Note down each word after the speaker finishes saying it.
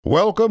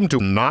Welcome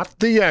to Not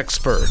the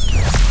Expert,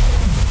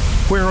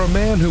 where a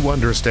man who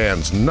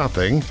understands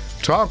nothing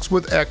talks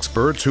with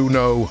experts who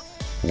know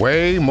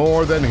way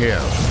more than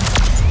him.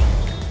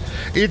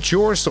 It's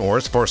your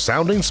source for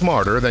sounding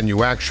smarter than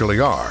you actually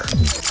are.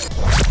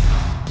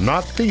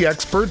 Not the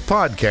Expert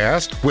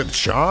Podcast with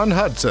Sean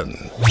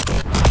Hudson.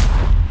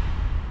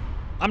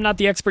 I'm not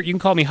the expert. You can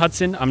call me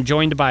Hudson. I'm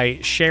joined by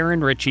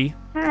Sharon Ritchie.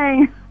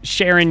 Hi.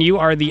 Sharon, you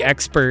are the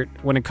expert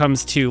when it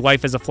comes to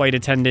life as a flight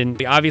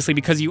attendant. Obviously,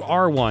 because you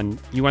are one,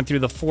 you went through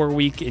the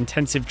 4-week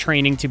intensive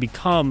training to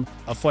become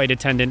a flight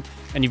attendant,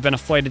 and you've been a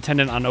flight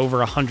attendant on over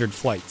 100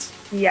 flights.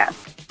 Yes.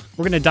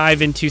 We're going to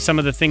dive into some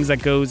of the things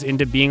that goes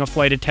into being a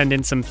flight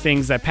attendant, some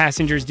things that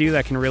passengers do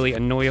that can really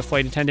annoy a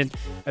flight attendant,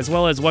 as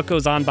well as what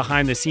goes on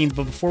behind the scenes.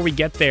 But before we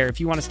get there, if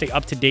you want to stay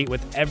up to date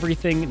with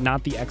everything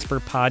Not the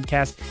Expert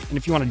podcast, and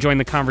if you want to join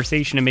the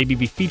conversation and maybe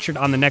be featured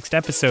on the next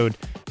episode,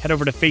 head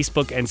over to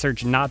Facebook and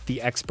search Not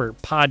the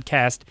Expert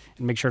podcast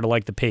and make sure to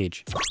like the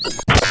page.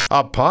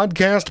 A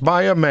podcast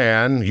by a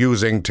man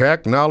using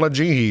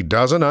technology he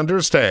doesn't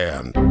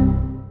understand.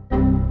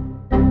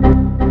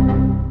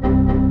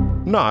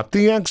 Not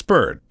the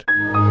Expert.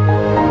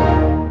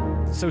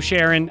 So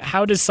Sharon,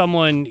 how does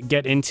someone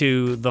get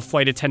into the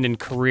flight attendant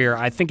career?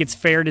 I think it's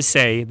fair to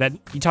say that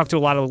you talk to a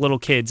lot of little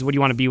kids. What do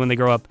you want to be when they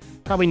grow up?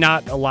 Probably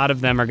not a lot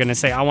of them are going to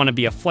say, I want to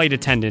be a flight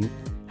attendant.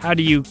 How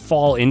do you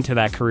fall into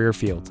that career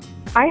field?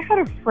 I had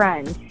a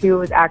friend who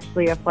was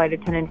actually a flight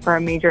attendant for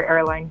a major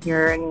airline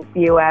here in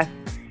the U.S.,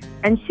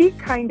 and she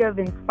kind of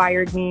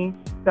inspired me.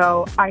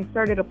 So I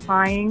started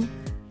applying.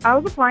 I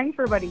was applying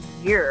for about a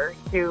year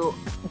to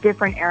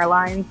different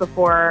airlines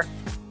before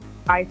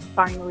I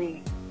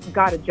finally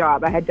got a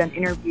job. I had done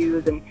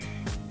interviews, and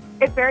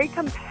it's very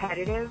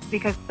competitive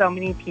because so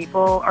many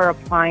people are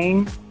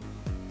applying.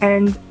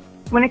 And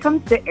when it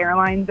comes to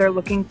airlines, they're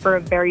looking for a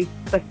very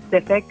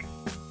specific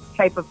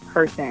type of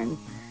person.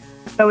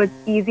 So it's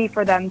easy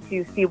for them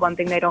to see one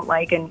thing they don't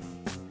like and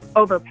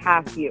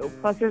overpass you.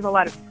 Plus, there's a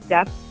lot of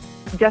steps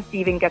just to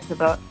even get to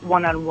the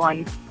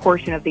one-on-one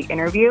portion of the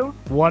interview.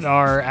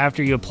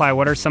 After you apply,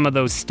 what are some of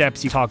those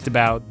steps you talked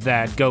about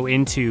that go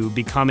into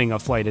becoming a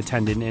flight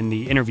attendant in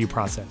the interview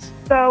process?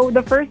 So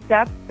the first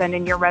step, send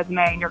in your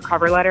resume and your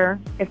cover letter.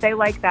 If they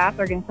like that,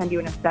 they're going to send you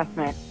an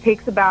assessment. It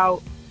takes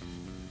about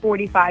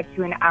 45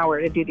 to an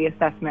hour to do the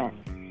assessment.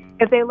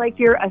 If they like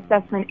your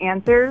assessment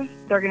answers,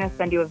 they're going to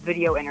send you a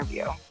video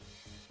interview.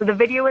 So the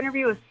video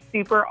interview is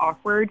super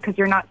awkward because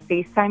you're not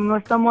FaceTiming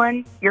with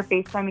someone, you're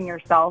FaceTiming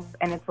yourself,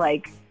 and it's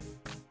like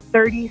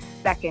 30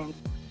 seconds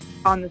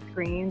on the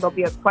screen. There'll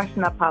be a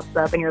question that pops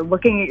up, and you're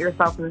looking at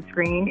yourself on the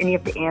screen, and you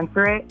have to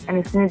answer it.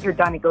 And as soon as you're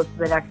done, it goes to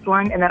the next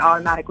one, and then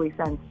automatically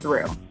sends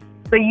through.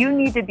 So you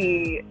need to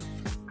be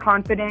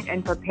confident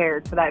and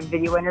prepared for that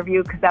video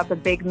interview because that's a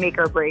big make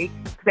or break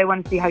because they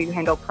want to see how you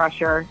handle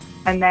pressure.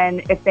 And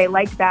then if they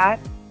like that,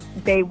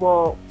 they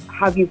will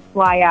have you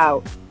fly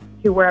out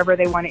to wherever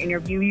they want to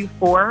interview you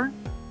for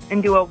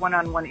and do a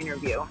one-on-one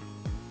interview.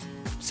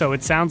 So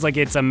it sounds like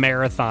it's a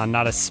marathon,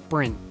 not a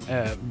sprint.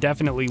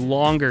 Definitely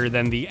longer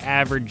than the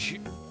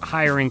average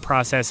hiring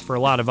process for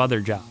a lot of other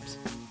jobs.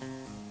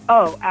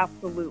 Oh,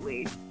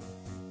 absolutely.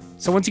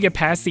 So once you get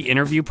past the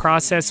interview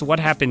process,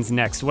 what happens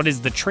next? What is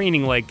the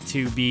training like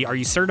to be? Are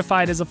you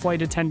certified as a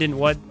flight attendant?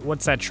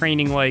 What's that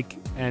training like,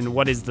 and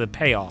what is the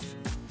payoff?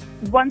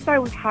 Once I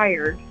was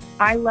hired,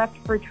 I left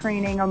for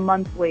training a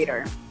month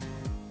later.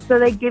 So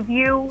they give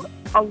you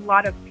a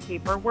lot of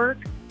paperwork,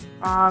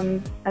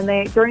 and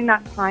during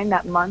that time,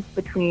 that month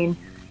between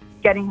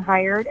getting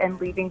hired and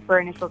leaving for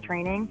initial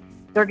training,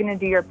 they're going to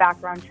do your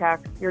background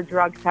checks, your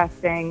drug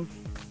testing.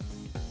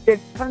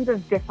 There's tons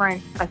of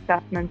different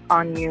assessments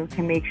on you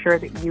to make sure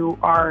that you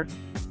are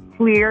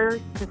clear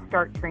to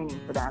start training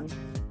for them.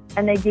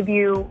 And they give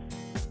you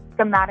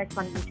schematics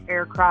on each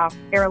aircraft,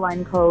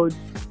 airline codes,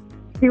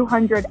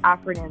 200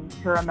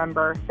 acronyms to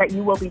remember that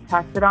you will be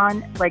tested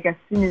on like as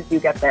soon as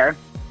you get there.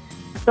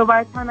 So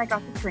by the time I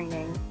got to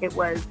training, it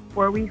was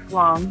 4 weeks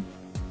long,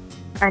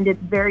 and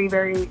it's very,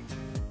 very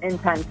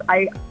intense.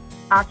 I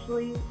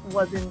actually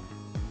wasn't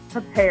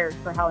prepared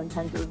for how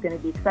intense it was going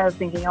to be because I was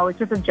thinking, oh, it's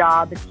just a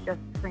job, it's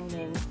just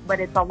training, but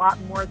it's a lot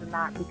more than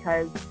that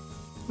because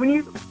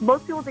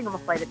most people think of a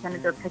flight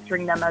attendant, they're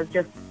picturing them as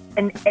just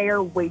an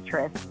air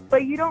waitress,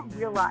 but you don't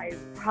realize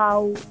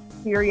how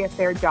serious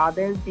their job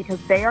is because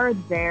they are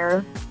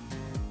there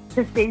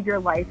to save your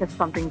life if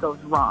something goes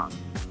wrong.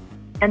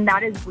 And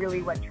that is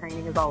really what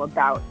training is all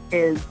about,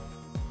 is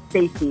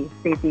safety,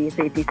 safety,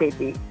 safety,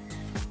 safety.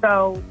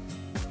 So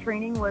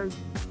training was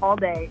all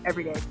day,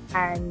 every day,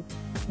 and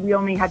we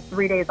only had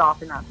 3 days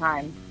off in that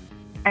time.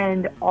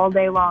 And all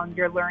day long,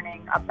 you're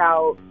learning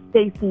about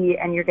safety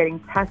and you're getting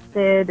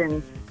tested,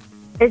 and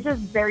it's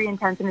just very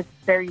intense and it's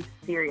very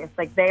serious.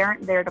 Like, they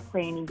aren't there to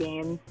play any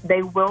games.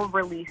 They will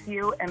release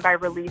you, and by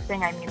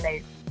releasing, I mean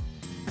they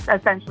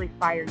essentially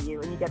fire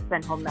you and you get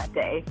sent home that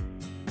day.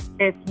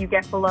 If you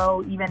get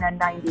below even a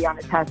 90 on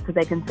a test, because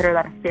they consider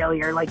that a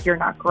failure, like you're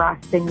not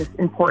grasping this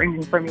important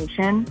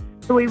information.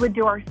 So we would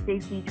do our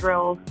safety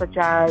drills, such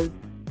as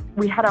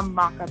we had a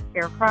mock-up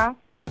aircraft,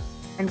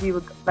 and we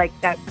would, like,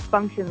 that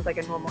functions like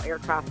a normal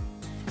aircraft.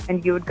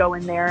 And you would go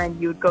in there and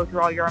you would go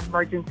through all your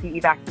emergency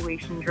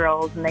evacuation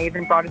drills. And they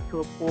even brought us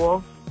to a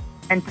pool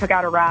and took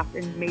out a raft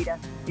and made us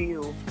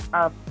do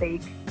a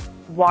fake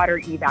water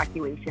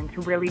evacuation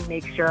to really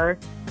make sure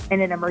in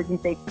an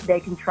emergency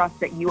they can trust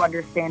that you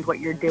understand what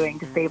you're doing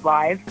to save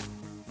lives,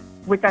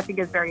 which I think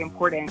is very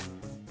important.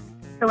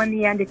 So in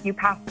the end, if you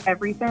pass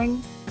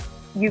everything,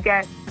 you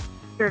get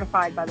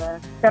certified by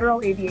the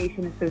Federal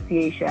Aviation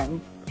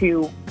Association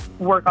to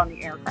work on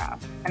the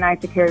aircraft. And I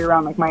have to carry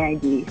around like my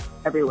ID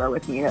everywhere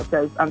with me that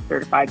says I'm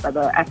certified by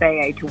the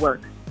FAA to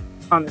work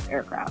on this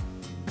aircraft.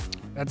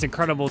 That's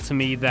incredible to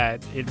me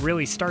that it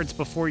really starts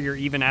before you're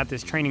even at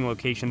this training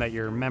location, that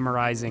you're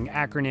memorizing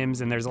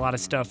acronyms and there's a lot of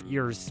stuff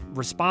you're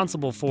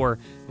responsible for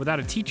without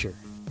a teacher.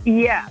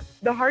 Yeah.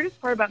 The hardest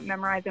part about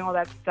memorizing all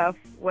that stuff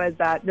was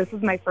that this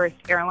was my first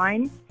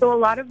airline. So a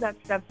lot of that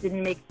stuff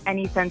didn't make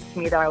any sense to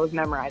me that I was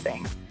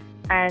memorizing.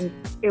 And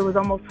it was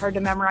almost hard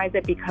to memorize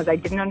it because I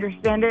didn't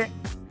understand it.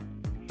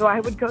 So I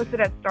would go sit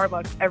at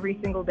Starbucks every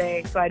single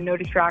day so I had no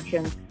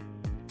distractions,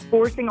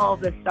 forcing all of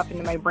this stuff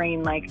into my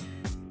brain. Like,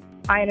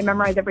 I had to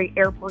memorize every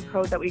airport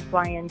code that we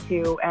fly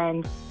into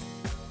and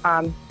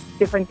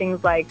different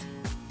things like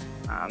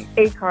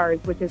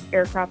ACARS, which is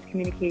Aircraft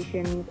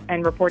Communications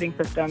and Reporting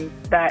Systems,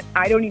 that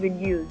I don't even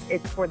use.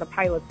 It's for the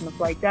pilots in the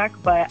flight deck,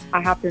 but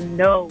I have to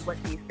know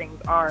what these things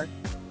are.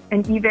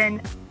 And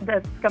even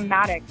the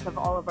schematics of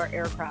all of our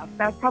aircraft.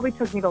 That probably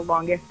took me the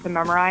longest to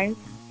memorize.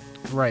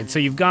 Right. So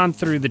you've gone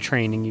through the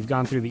training, you've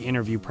gone through the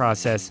interview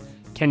process.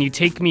 Can you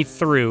take me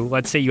through,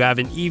 let's say you have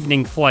an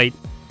evening flight,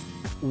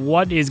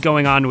 what is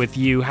going on with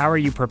you? How are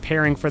you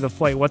preparing for the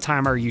flight? What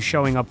time are you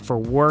showing up for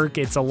work?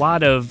 It's a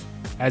lot of,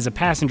 as a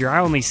passenger, I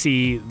only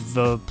see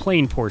the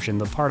plane portion,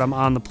 the part I'm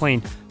on the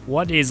plane.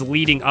 What is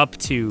leading up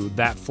to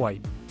that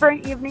flight? For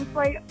an evening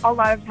flight, a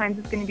lot of times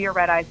it's going to be a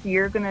red eye, so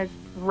you're going to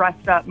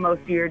rest up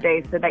most of your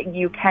day so that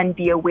you can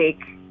be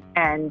awake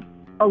and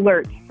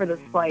alert for this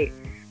flight.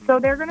 So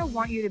they're going to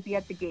want you to be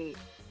at the gate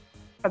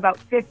about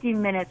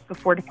 15 minutes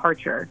before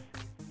departure.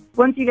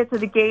 Once you get to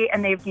the gate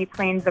and they've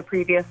deplaned the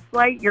previous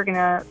flight, you're going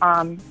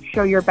to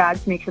show your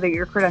badge to make sure that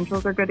your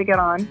credentials are good to get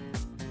on.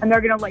 And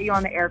they're going to let you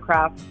on the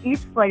aircraft. Each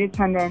flight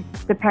attendant,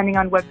 depending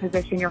on what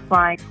position you're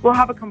flying, will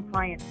have a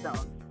compliance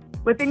zone.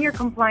 Within your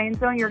compliance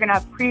zone, you're going to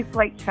have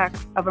pre-flight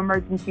checks of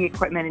emergency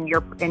equipment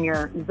in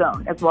your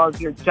zone, as well as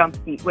your jump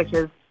seat, which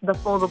is the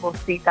foldable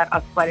seat that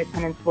us flight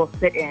attendants will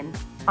sit in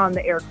on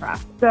the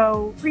aircraft.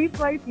 So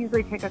pre-flights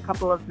usually take a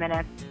couple of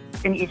minutes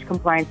in each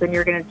compliance zone.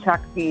 You're going to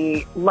check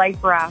the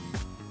life raft.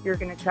 You're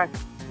going to check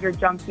your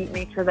jump seat,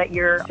 make sure that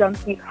your jump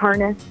seat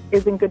harness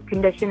is in good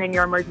condition, and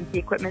your emergency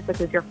equipment, such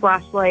as your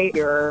flashlight,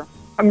 your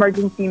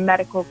emergency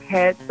medical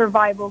kit,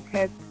 survival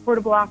kits,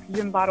 portable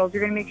oxygen bottles.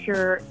 You're going to make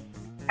sure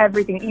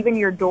everything, even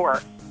your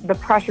door, the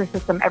pressure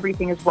system,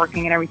 everything is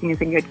working and everything is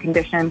in good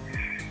condition.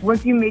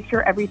 Once you make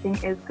sure everything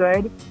is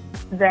good,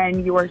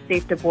 then you are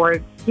safe to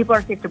board. People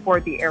are safe to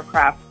board the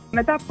aircraft. And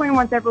at that point,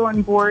 once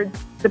everyone boards,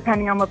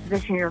 depending on what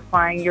position you're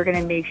flying, you're going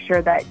to make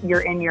sure that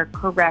you're in your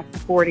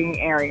correct boarding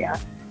area.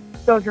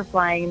 So if you're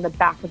flying in the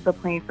back of the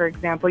plane, for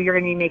example, you're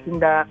going to be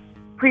making the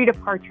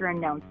pre-departure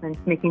announcements,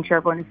 making sure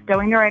everyone is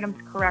stowing their items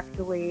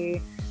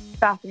correctly,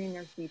 fastening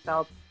their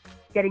seatbelts,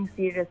 getting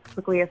seated as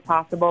quickly as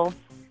possible.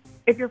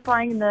 If you're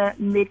flying in the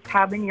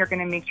mid-cabin, you're going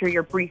to make sure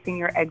you're briefing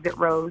your exit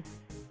rows,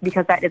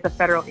 because that is a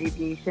federal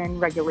aviation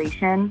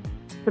regulation.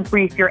 To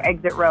brief your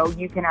exit row,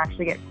 you can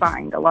actually get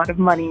fined a lot of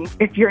money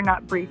if you're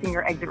not briefing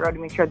your exit row to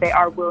make sure they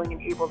are willing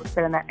and able to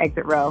sit in that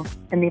exit row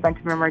in the event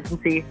of an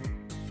emergency.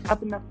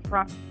 Up in the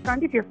front,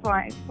 if you're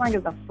flying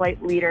as a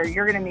flight leader,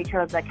 you're going to make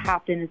sure that the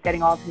captain is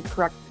getting all of his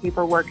correct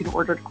paperwork in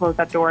order to close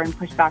that door and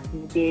push back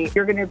from the gate.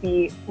 You're going to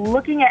be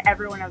looking at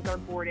everyone as they're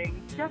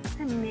boarding just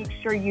to make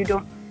sure you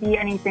don't see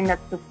anything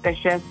that's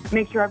suspicious.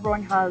 Make sure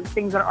everyone has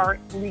things that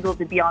aren't legal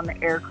to be on the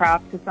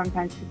aircraft, because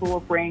sometimes people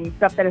will bring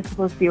stuff that is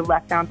supposed to be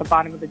left down at the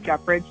bottom of the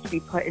jet bridge to be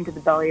put into the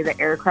belly of the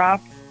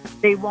aircraft.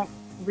 They won't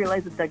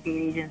realize that the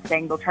gate agent is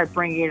saying, they'll try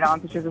bringing it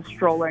on, such as a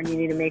stroller, and you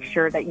need to make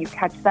sure that you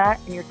catch that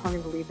and you're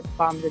telling them to leave at the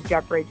bottom of the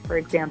jet bridge, for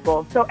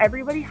example. So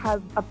everybody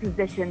has a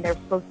position they're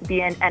supposed to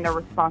be in and a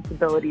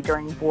responsibility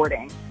during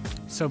boarding.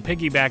 So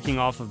piggybacking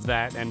off of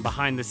that and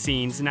behind the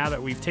scenes, now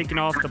that we've taken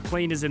off, the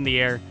plane is in the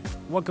air,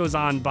 what goes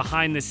on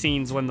behind the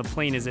scenes when the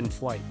plane is in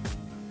flight?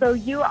 So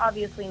you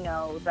obviously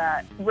know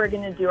that we're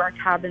going to do our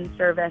cabin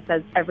service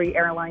as every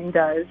airline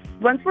does.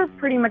 Once we're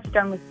pretty much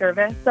done with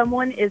service,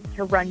 someone is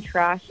to run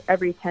trash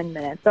every 10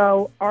 minutes.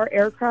 So our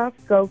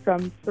aircraft go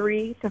from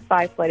 3 to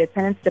 5 flight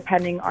attendants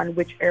depending on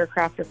which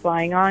aircraft you're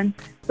flying on.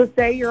 So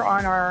say you're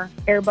on our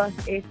Airbus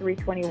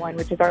A321,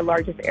 which is our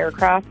largest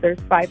aircraft. There's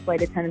 5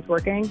 flight attendants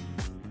working.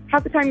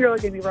 Half the time you're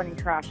only going to be running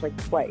trash like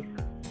twice,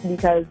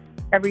 because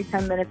every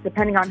 10 minutes,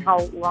 depending on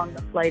how long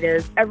the flight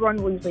is,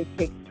 everyone will usually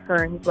take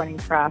turns running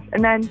trash.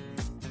 And then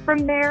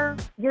from there,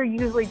 you're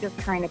usually just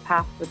trying to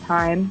pass the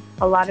time.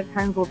 A lot of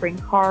times we'll bring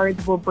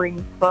cards, we'll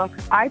bring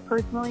books. I've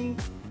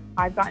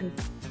gotten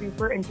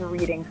super into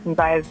reading since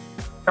I've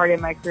started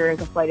my career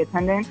as a flight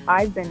attendant,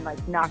 I've been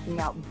like knocking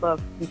out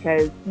books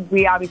because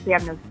we obviously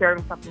have no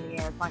service up in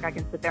the air. It's not like I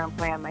can sit there and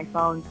play on my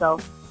phone. So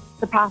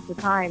to pass the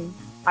time,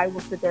 I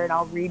will sit there and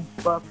I'll read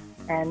books.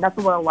 And that's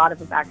what a lot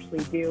of us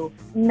actually do.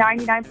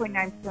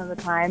 99.9% of the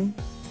time,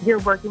 you're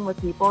working with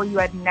people you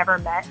had never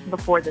met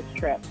before this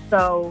trip.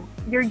 So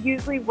you're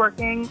usually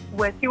working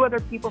with 2 other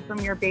people from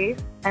your base,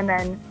 and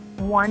then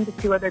 1 to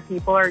 2 other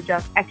people are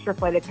just extra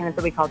flight attendants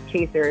that we call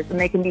chasers, and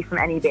they can be from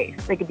any base.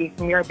 They could be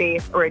from your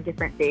base or a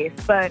different base,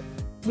 but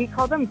we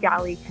call them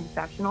galley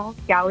confessionals.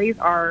 Galleys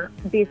are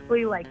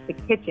basically like the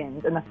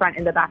kitchens in the front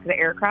and the back of the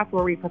aircraft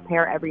where we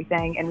prepare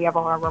everything and we have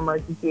all our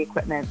emergency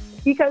equipment.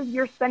 Because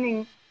you're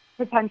spending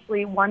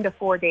potentially 1 to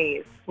 4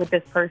 days with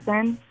this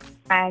person,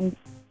 and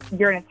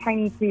you're in a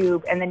tiny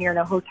tube, and then you're in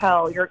a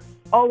hotel. You're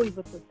always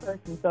with this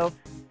person. So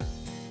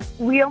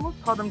we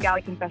almost call them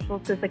galley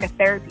confessionals because it's like a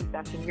therapy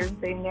session. You're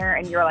sitting there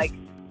and you're like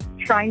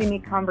trying to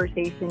make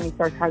conversation. You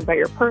start talking about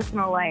your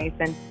personal life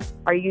and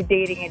are you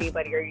dating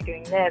anybody? Are you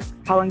doing this?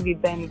 How long have you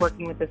been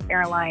working with this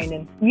airline?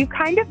 And you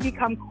kind of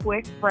become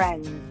quick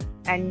friends,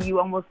 and you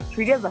almost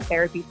treat it as a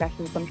therapy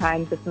session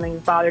sometimes. If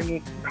something's bothering you,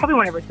 you probably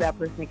won't ever see that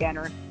person again.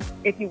 Or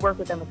if you work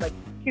with them, it's like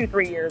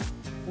 2-3 years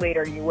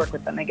later you work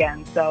with them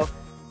again. So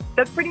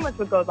that's pretty much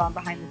what goes on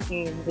behind the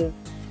scenes, is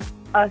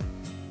us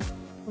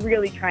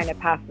really trying to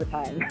pass the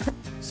time.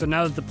 So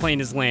now that the plane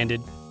has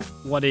landed,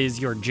 what is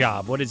your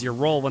job? What is your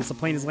role once the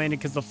plane is landed?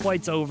 Because the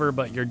flight's over,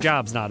 but your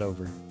job's not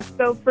over.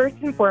 So first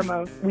and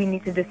foremost, we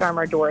need to disarm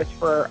our doors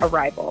for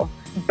arrival.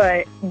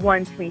 But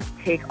once we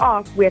take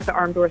off, we have to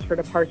arm doors for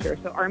departure.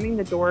 So arming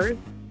the doors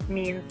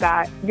means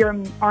that you're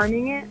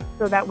arming it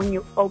so that when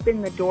you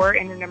open the door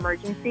in an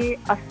emergency,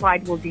 a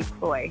slide will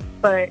deploy.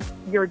 But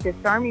you're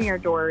disarming your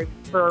doors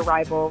for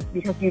arrival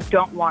because you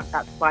don't want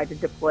that slide to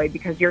deploy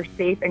because you're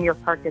safe and you're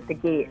parked at the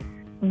gate.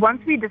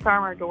 Once we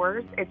disarm our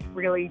doors, it's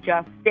really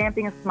just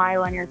stamping a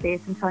smile on your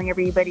face and telling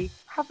everybody,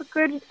 have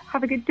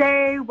a good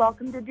day,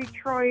 welcome to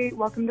Detroit,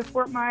 welcome to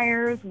Fort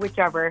Myers,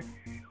 whichever.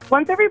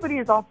 Once everybody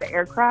is off the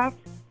aircraft,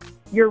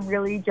 you're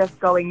really just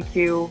going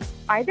to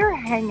either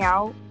hang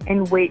out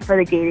and wait for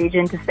the gate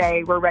agent to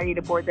say, we're ready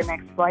to board the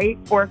next flight,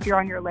 or if you're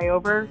on your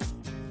layover,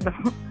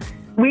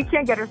 we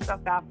can't get our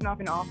stuff fast enough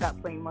and off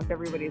that plane once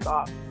everybody's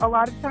off. A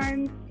lot of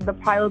times, the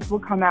pilots will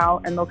come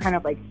out and they'll kind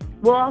of like,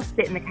 we'll all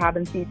sit in the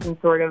cabin seats and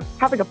sort of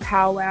have like a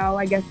powwow,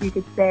 I guess you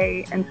could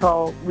say,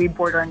 until we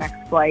board our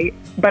next flight.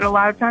 But a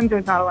lot of times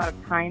there's not a lot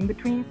of time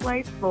between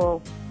flights.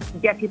 We'll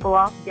get people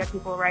off, get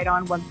people right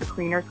on once the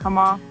cleaners come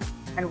off,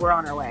 and we're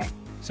on our way.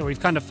 So we've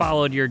kind of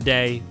followed your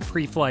day,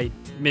 pre-flight,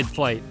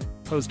 mid-flight,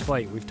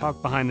 post-flight. We've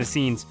talked behind the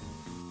scenes.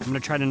 I'm going to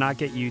try to not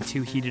get you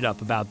too heated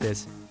up about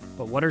this.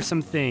 But what are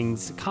some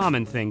things,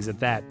 common things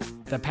that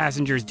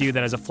passengers do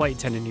that as a flight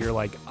attendant, you're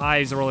like,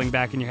 eyes rolling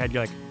back in your head,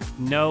 you're like,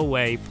 no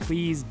way,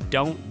 please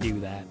don't do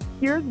that.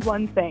 Here's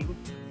one thing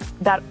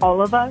that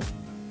all of us,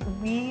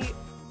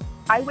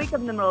 I wake up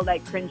in the middle of the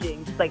night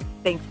cringing, just like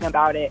thinking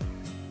about it.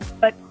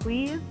 But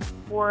please,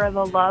 for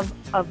the love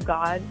of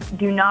God,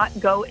 do not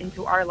go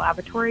into our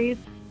lavatories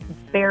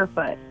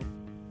barefoot.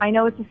 I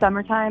know it's the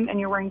summertime and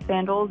you're wearing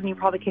sandals and you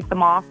probably kick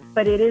them off,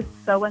 but it is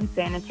so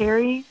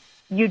unsanitary.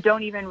 You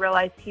don't even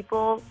realize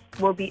people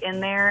will be in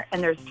there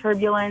and there's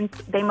turbulence.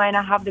 They might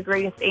not have the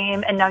greatest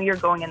aim, and now you're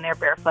going in there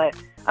barefoot.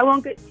 I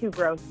won't get too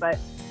gross, but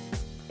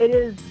it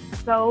is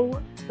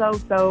so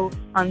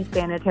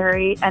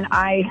unsanitary. And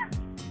I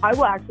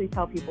will actually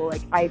tell people,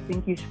 like, I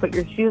think you should put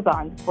your shoes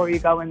on before you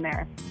go in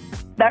there.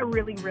 That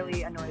really,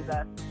 really annoys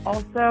us.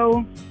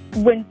 Also,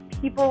 when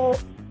people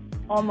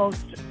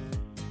almost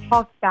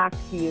talk back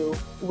to you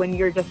when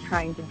you're just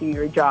trying to do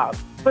your job.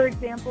 For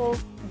example,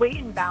 weight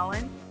and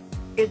balance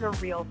is a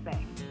real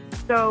thing.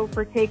 So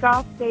for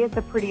takeoff, say it's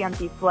a pretty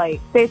empty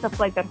flight. Say it's a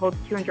flight that holds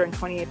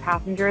 228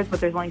 passengers, but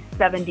there's only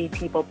 70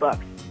 people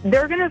booked.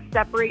 They're going to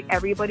separate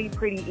everybody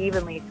pretty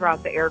evenly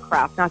throughout the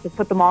aircraft, not just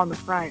put them all in the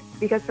front.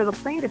 Because for the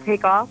plane to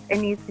take off, it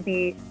needs to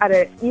be at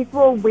an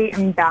equal weight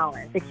and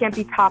balance. It can't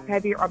be top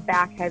heavy or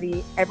back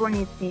heavy. Everyone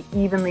needs to be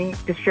evenly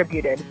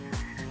distributed.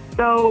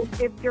 So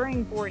if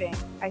during boarding,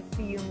 I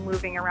see you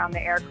moving around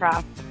the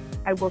aircraft,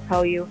 I will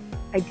tell you,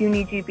 I do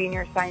need you to be in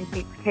your assigned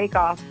seat for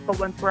takeoff, but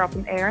once we're up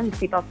in the air and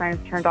the seatbelt sign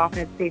is turned off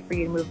and it's safe for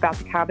you to move about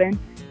the cabin,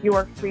 you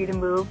are free to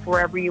move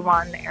wherever you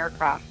want in the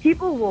aircraft.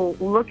 People will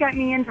look at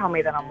me and tell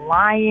me that I'm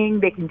lying,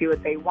 they can do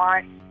what they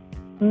want.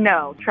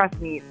 No, trust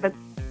me, the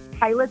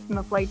pilots in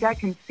the flight deck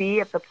can see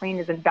if the plane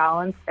is in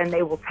balance, and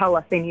they will tell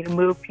us they need to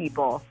move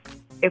people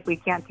if we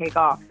can't take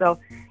off. So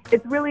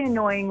it's really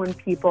annoying when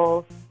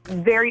people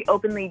very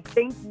openly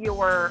think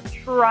you're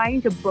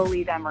trying to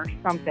bully them or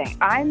something.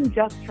 I'm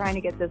just trying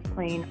to get this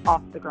plane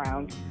off the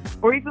ground.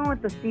 Or even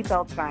with the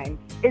seatbelt sign,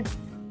 it's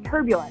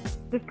turbulent.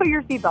 Just put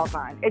your seatbelt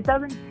on. It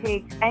doesn't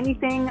take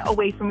anything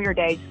away from your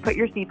day. Just put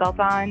your seatbelt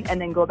on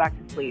and then go back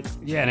to sleep.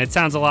 Yeah, and it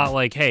sounds a lot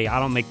like, hey, I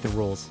don't make the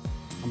rules.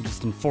 I'm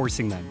just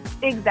enforcing them.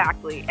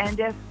 Exactly. And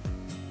if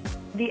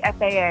the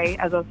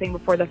FAA, as I was saying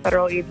before, the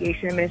Federal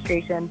Aviation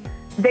Administration,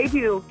 they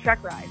do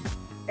check rides.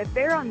 If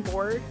they're on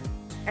board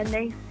and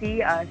they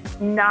see us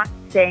not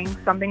saying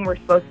something we're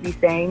supposed to be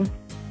saying,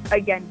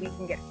 again, we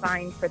can get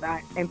fined for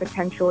that and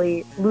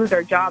potentially lose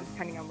our jobs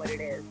depending on what it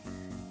is.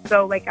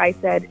 So like I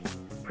said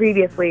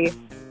previously,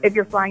 if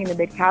you're flying in the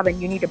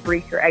mid-cabin, you need to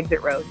brief your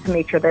exit rows to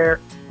make sure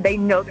they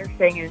know they're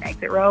staying in an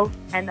exit row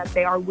and that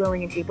they are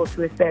willing and able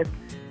to assist.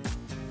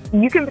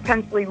 You can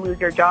potentially lose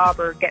your job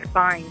or get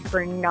fined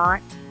for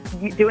not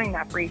doing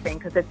that briefing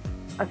because it's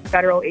a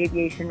federal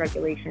aviation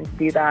regulation to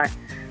do that.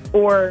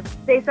 Or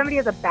say somebody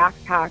has a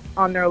backpack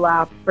on their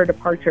lap for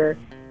departure.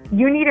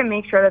 You need to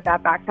make sure that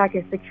that backpack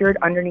is secured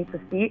underneath the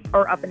seat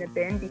or up in a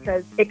bin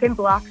because it can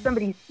block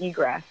somebody's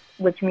egress,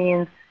 which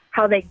means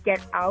how they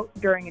get out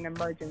during an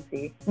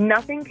emergency.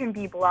 Nothing can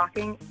be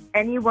blocking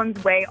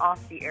anyone's way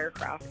off the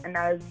aircraft, and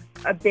that is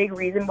a big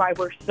reason why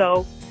we're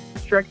so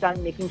strict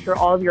on making sure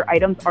all of your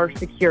items are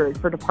secured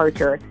for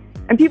departure.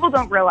 And people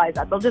don't realize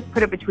that. They'll just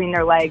put it between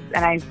their legs,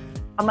 and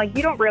I'm like,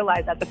 you don't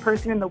realize that the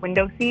person in the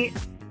window seat,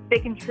 they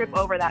can trip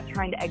over that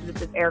trying to exit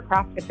this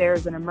aircraft if there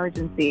is an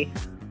emergency.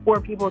 Or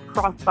people with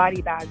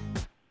cross-body bags.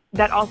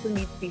 That also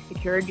needs to be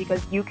secured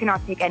because you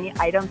cannot take any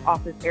items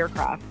off this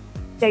aircraft.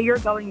 Say you're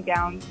going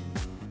down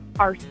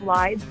our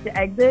slides to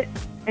exit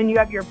and you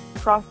have your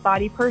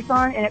cross-body purse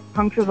on and it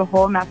punctures a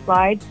hole in that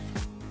slide.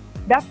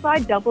 That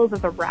slide doubles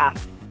as a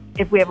raft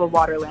if we have a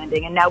water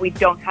landing, and now we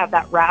don't have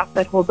that raft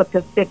that holds up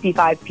to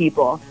 55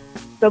 people.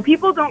 So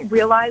people don't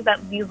realize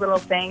that these little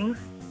things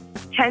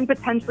can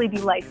potentially be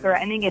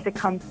life-threatening if it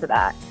comes to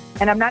that.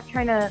 And I'm not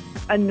trying to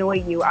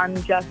annoy you. I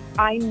don't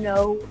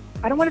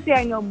want to say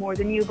I know more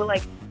than you, but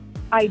like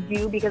I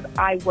do because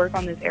I work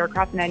on this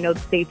aircraft and I know the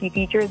safety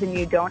features and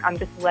you don't. I'm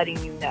just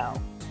letting you know.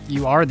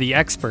 You are the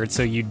expert,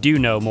 so you do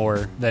know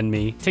more than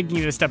me. Taking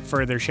it a step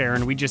further,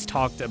 Sharon, we just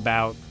talked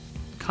about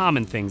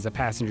common things that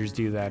passengers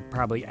do that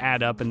probably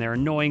add up and they're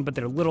annoying, but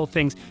they're little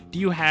things. Do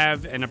you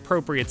have an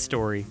appropriate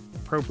story?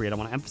 Appropriate, I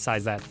want to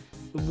emphasize that.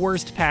 The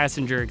worst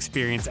passenger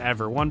experience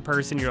ever. One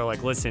person you're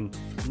like, listen,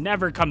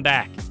 never come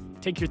back.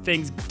 Take your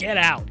things, get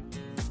out.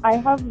 I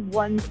have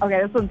one.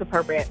 Okay, this one's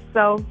appropriate.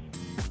 So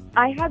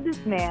I had this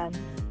man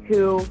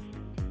who,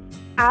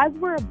 as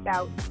we're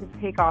about to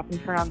take off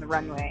and turn on the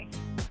runway,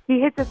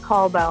 he hits his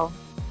call bell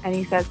and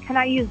he says, can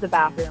I use the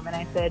bathroom? And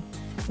I said,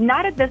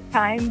 not at this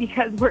time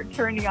because we're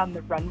turning on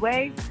the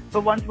runway,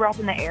 but once we're up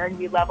in the air and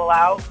we level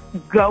out,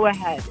 go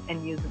ahead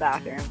and use the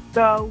bathroom.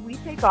 So we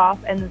take off,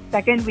 and the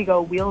second we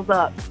go wheels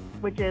up,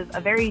 which is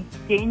a very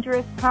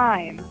dangerous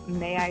time,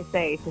 may I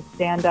say, to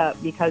stand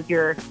up because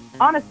you're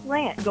on a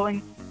slant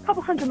going a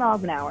couple 100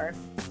 miles an hour.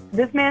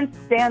 This man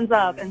stands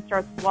up and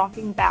starts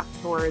walking back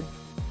towards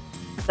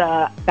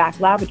the back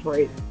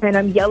lavatories. And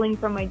I'm yelling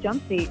from my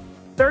jump seat,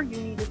 sir, you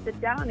need to sit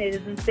down. It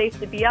isn't safe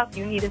to be up.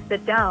 You need to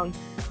sit down.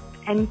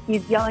 And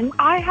he's yelling,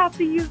 I have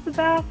to use the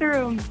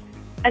bathroom.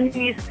 And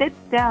he sits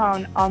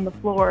down on the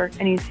floor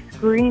and he's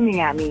screaming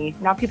at me.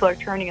 Now people are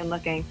turning and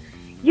looking.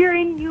 You're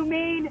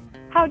inhumane.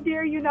 How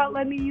dare you not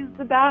let me use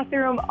the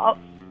bathroom?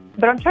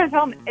 But I'm trying to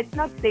tell him it's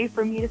not safe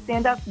for me to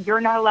stand up.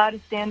 You're not allowed to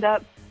stand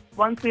up.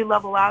 Once we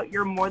level out,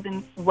 you're more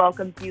than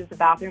welcome to use the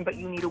bathroom, but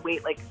you need to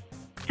wait like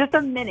just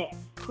a minute,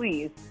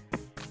 please.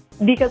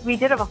 Because we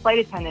did have a flight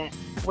attendant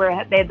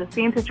where they had the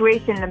same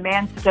situation and a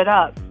man stood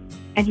up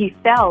and he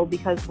fell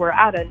because we're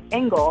at an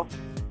angle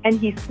and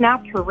he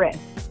snapped her wrist.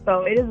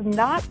 So it is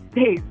not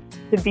safe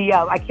to be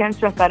up. I can't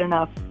stress that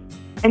enough.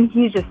 And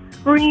he's just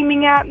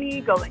screaming at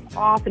me, going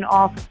off and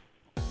off.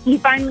 He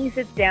finally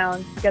sits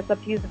down, gets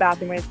up to use the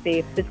bathroom when it's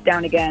safe, sits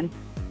down again.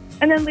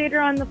 And then later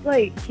on the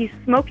flight, he's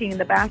smoking in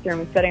the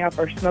bathroom and setting up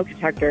our smoke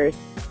detectors.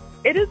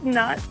 It is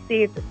not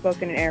safe to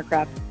smoke in an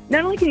aircraft.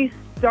 Not only can you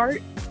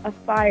start a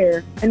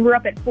fire, and we're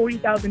up at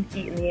 40,000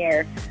 feet in the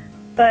air,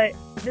 but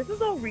this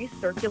is all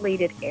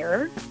recirculated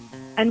air.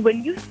 And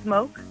when you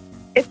smoke,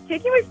 it's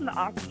taking away from the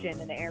oxygen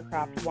in the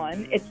aircraft,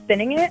 one. It's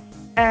thinning it,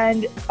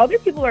 and other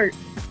people are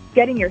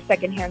getting your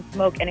secondhand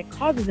smoke, and it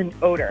causes an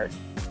odor,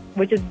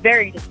 which is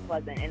very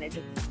displeasant, and it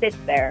just sits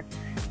there.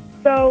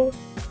 So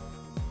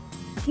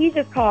he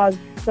just caused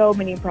so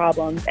many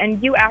problems.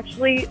 And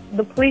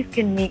the police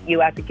can meet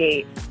you at the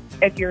gate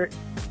if you're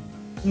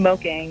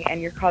smoking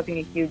and you're causing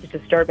a huge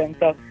disturbance.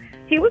 So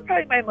he was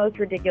probably my most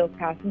ridiculous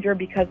passenger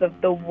because of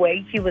the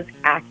way he was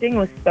acting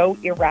was so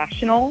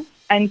irrational,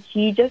 and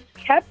he just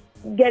kept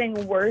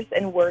getting worse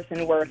and worse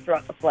and worse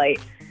throughout the flight.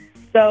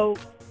 So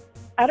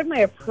out of my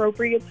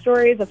appropriate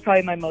stories, that's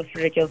probably my most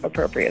ridiculous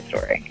appropriate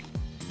story.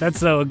 That's,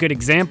 though, a good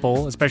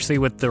example, especially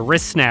with the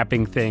wrist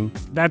snapping thing.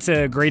 That's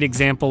a great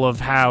example of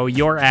how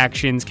your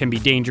actions can be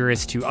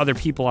dangerous to other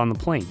people on the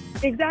plane.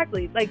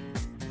 Exactly. Like,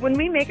 when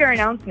we make our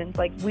announcements,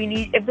 like,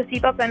 if the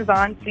seatbelt sign is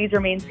on, please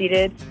remain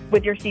seated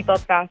with your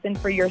seatbelt fastened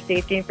for your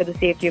safety and for the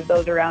safety of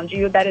those around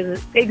you. That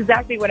is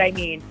exactly what I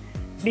mean.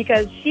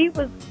 Because she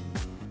was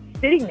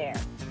sitting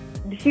there.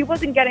 She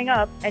wasn't getting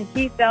up, and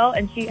he fell,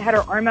 and she had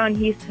her arm out, and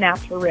he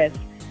snapped her wrist.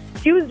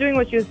 She was doing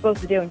what she was supposed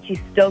to do, and she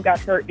still got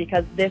hurt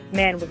because this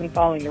man wasn't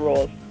following the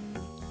rules.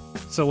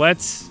 So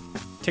let's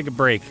take a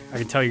break. I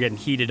can tell you're getting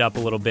heated up a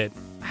little bit.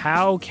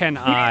 How can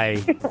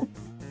I,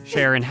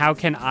 Sharon, how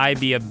can I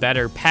be a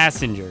better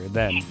passenger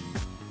then?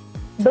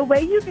 The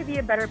way you can be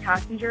a better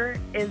passenger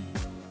is,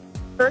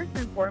 first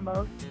and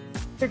foremost,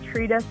 to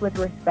treat us with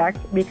respect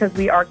because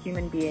we are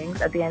human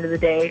beings at the end of the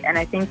day. And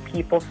I think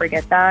people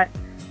forget that.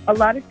 A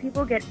lot of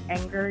people get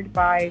angered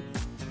by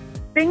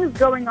things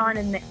going on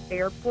in the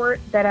airport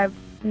that have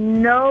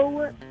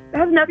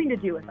nothing to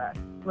do with us,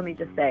 let me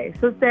just say.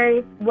 So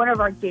say one of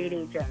our gate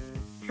agents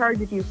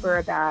charges you for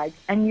a bag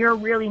and you're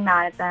really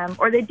mad at them,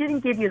 or they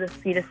didn't give you the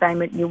seat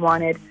assignment you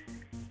wanted.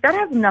 That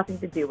has nothing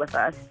to do with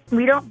us.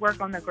 We don't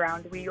work on the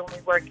ground. We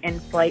only work in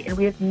flight, and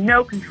we have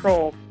no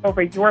control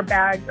over your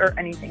bag or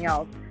anything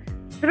else.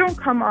 So don't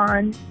come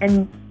on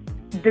and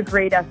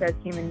degrade us as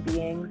human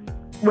beings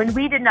when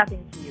we did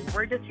nothing to you.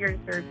 We're just here to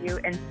serve you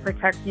and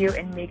protect you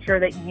and make sure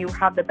that you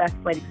have the best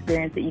flight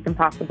experience that you can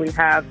possibly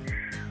have.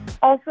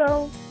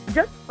 Also,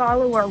 just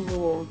follow our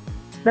rules.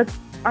 That's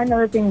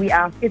another thing we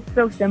ask. It's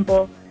so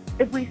simple.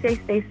 If we say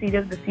stay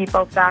seated, the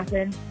seatbelt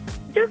fastened,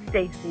 just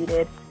stay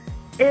seated.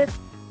 If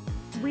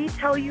we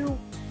tell you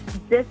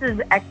this is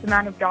X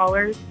amount of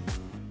dollars,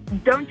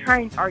 don't try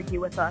and argue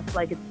with us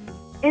like it's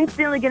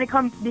instantly going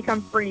to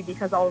become free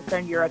because all of a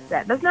sudden you're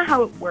upset. That's not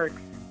how it works.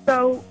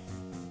 So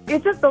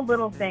it's just the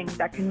little things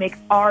that can make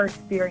our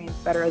experience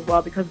better as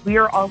well, because we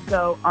are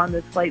also on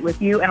this flight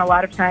with you, and a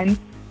lot of times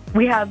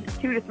we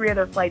have 2 to 3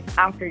 other flights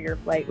after your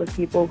flight with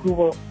people who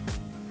will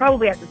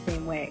probably act the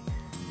same way.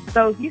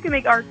 So if you can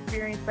make our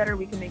experience better,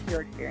 we can make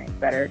your experience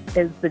better,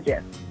 is the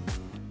gist.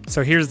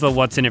 So here's the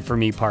what's in it for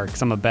me part,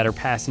 because I'm a better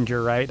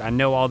passenger, right? I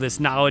know all this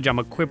knowledge. I'm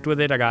equipped with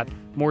it. I got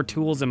more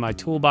tools in my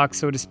toolbox,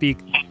 so to speak.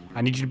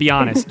 I need you to be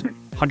honest.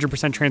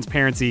 100%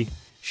 transparency.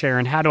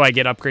 Sharon, how do I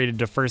get upgraded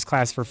to first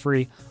class for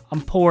free?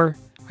 I'm poor.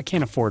 I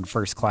can't afford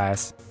first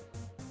class.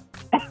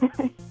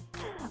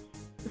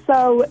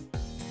 So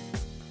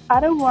I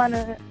don't want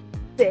to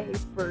say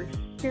for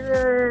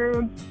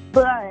sure,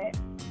 but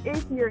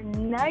if you're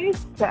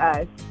nice to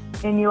us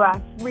and you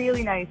ask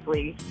really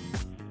nicely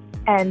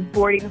and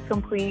boarding is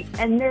complete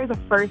and there's a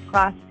first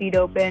class seat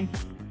open,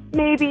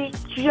 maybe,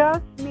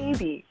 just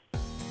maybe,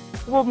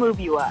 we'll move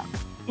you up.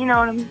 You know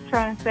what I'm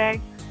trying to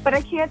say? But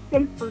I can't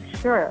say for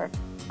sure.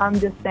 I'm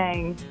just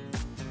saying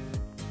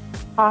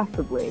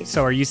possibly.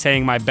 So are you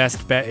saying my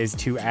best bet is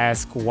to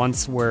ask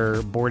once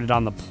we're boarded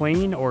on the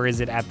plane, or is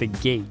it at the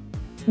gate?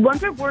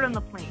 Once we're boarded on the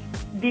plane,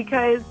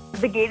 because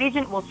the gate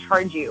agent will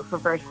charge you for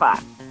first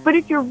class. But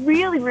if you're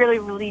really, really,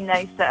 really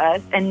nice to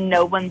us and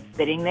no one's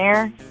sitting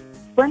there,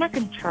 we're not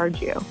going to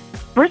charge you.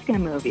 We're just going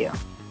to move you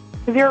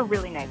because you're a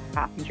really nice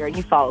passenger and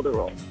you follow the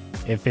rules.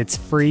 If it's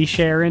free,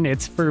 Sharon,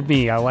 it's for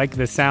me. I like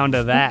the sound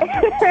of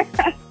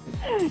that.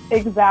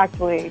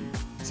 Exactly.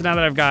 So now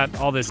that I've got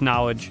all this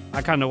knowledge,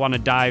 I kind of want to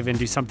dive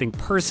into something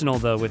personal,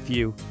 though, with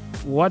you.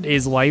 What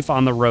is life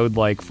on the road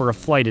like for a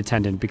flight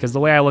attendant? Because the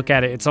way I look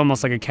at it, it's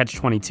almost like a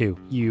catch-22.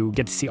 You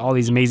get to see all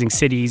these amazing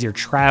cities, you're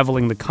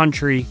traveling the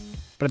country,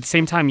 but at the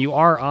same time, you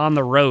are on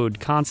the road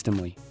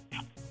constantly.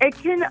 It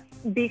can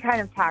be kind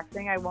of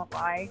taxing, I won't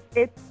lie.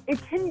 It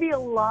can be a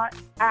lot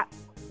at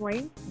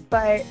points,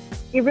 but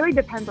it really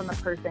depends on the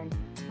person.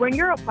 When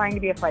you're applying to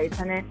be a flight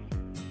attendant,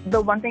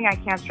 the one thing I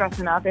can't stress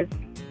enough is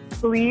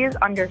please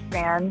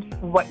understand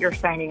what you're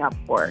signing up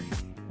for,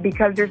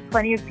 because there's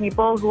plenty of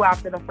people who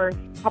after the first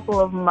couple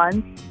of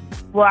months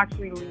will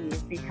actually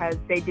leave because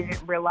they didn't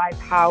realize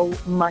how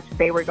much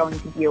they were going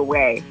to be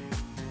away.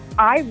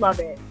 I love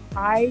it.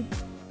 I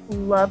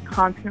love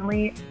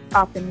constantly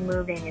up and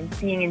moving and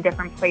seeing in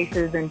different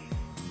places, and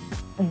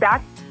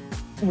that's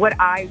what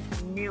I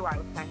knew I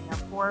was signing up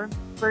for.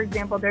 For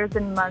example, there's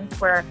been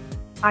months where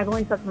I've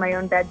only slept in my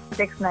own bed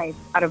 6 nights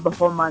out of the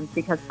whole month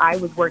because I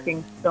was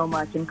working so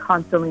much and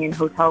constantly in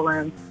hotel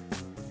rooms.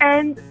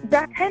 And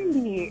that can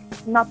be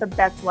not the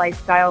best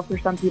lifestyle for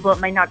some people. It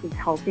might not be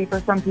healthy for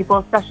some people,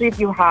 especially if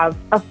you have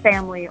a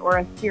family or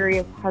a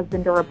serious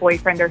husband or a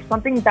boyfriend or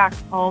something back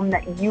home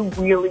that you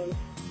really,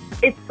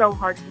 it's so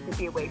hard to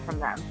be away from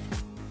them.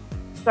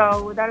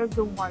 So that is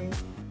the one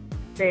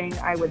thing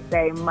I would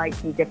say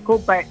might be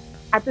difficult, but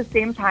at the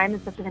same time,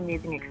 it's such an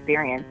amazing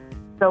experience.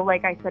 So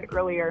like I said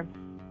earlier,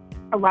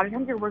 a lot of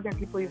times you're working with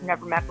people you've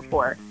never met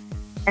before.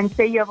 And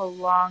say you have a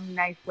long,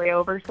 nice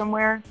layover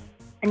somewhere,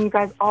 and you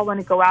guys all want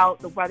to go out,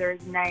 the weather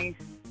is nice,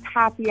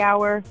 happy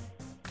hour.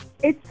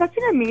 It's such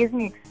an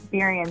amazing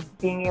experience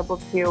being able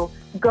to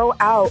go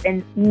out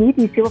and meet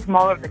these people from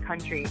all over the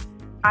country.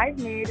 I've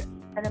made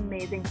an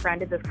amazing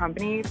friend at this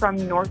company from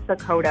North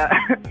Dakota.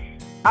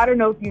 I don't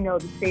know if you know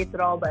the States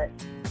at all, but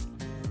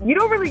you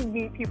don't really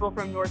meet people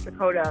from North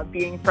Dakota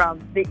being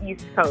from the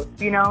East Coast,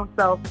 you know?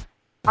 So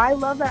I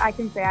love that I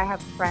can say I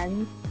have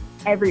friends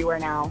everywhere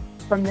now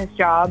from this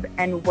job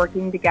and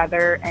working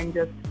together and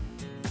just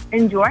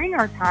enjoying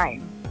our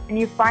time. And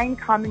you find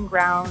common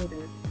ground.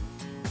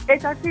 And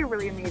it's actually a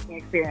really amazing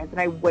experience,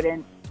 and I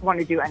wouldn't want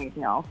to do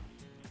anything else.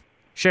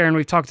 Sharon,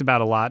 we've talked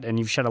about a lot, and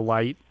you've shed a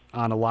light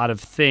on a lot of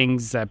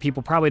things that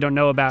people probably don't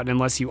know about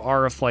unless you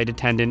are a flight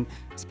attendant,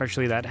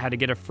 especially that how to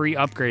get a free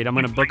upgrade. I'm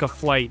going to book a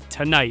flight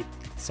tonight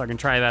so I can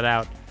try that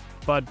out.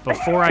 But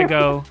before I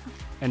go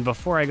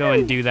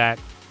and do that,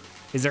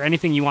 is there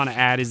anything you want to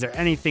add? Is there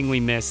anything we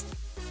missed?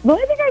 The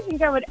only thing I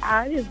think I would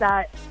add is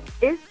that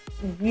if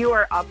you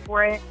are up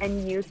for it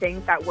and you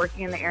think that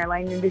working in the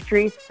airline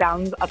industry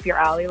sounds up your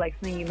alley, like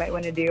something you might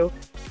want to do,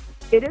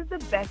 it is the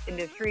best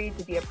industry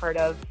to be a part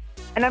of.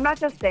 And I'm not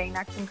just saying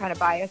that because I'm kind of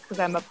biased because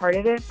I'm a part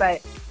of it,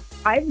 but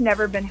I've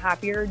never been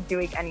happier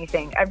doing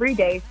anything. Every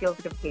day feels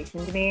like a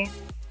vacation to me.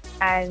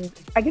 And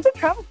I get to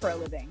travel for a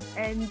living.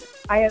 And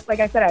like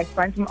I said, I have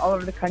friends from all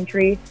over the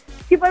country,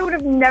 people I would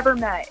have never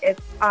met if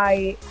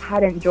I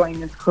hadn't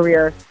joined this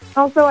career.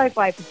 Also, I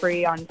fly for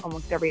free on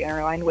almost every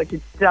airline, which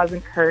it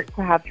doesn't hurt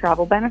to have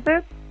travel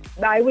benefits.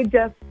 I would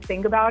just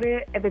think about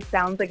it if it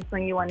sounds like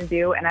something you want to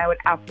do, and I would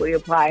absolutely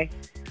apply.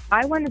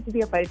 I wanted to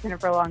be a flight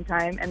attendant for a long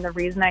time, and the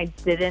reason I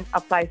didn't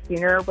apply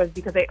sooner was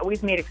because I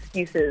always made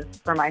excuses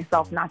for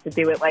myself not to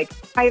do it. Like,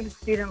 I have a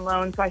student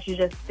loan, so I should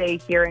just stay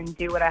here and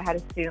do what I had a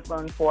student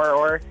loan for.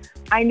 Or,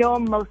 I know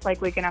I'm most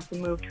likely going to have to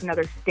move to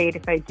another state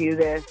if I do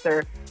this,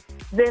 or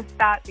this,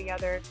 that, the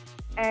other.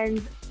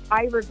 And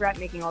I regret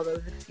making all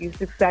those excuses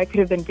because I could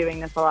have been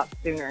doing this a lot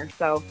sooner.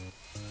 So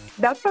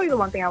that's probably the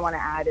one thing I want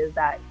to add is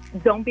that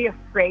don't be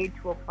afraid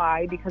to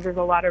apply because there's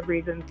a lot of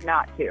reasons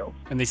not to.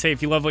 And they say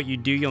if you love what you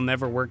do, you'll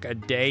never work a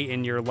day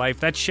in your life.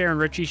 That's Sharon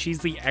Ritchie. She's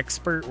the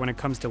expert when it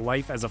comes to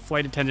life as a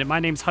flight attendant. My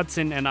name's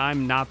Hudson, and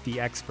I'm not the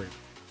expert.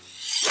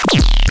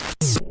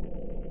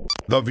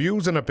 The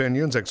views and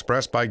opinions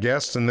expressed by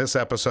guests in this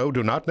episode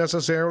do not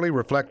necessarily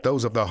reflect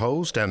those of the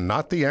host and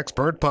Not the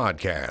Expert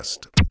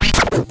podcast.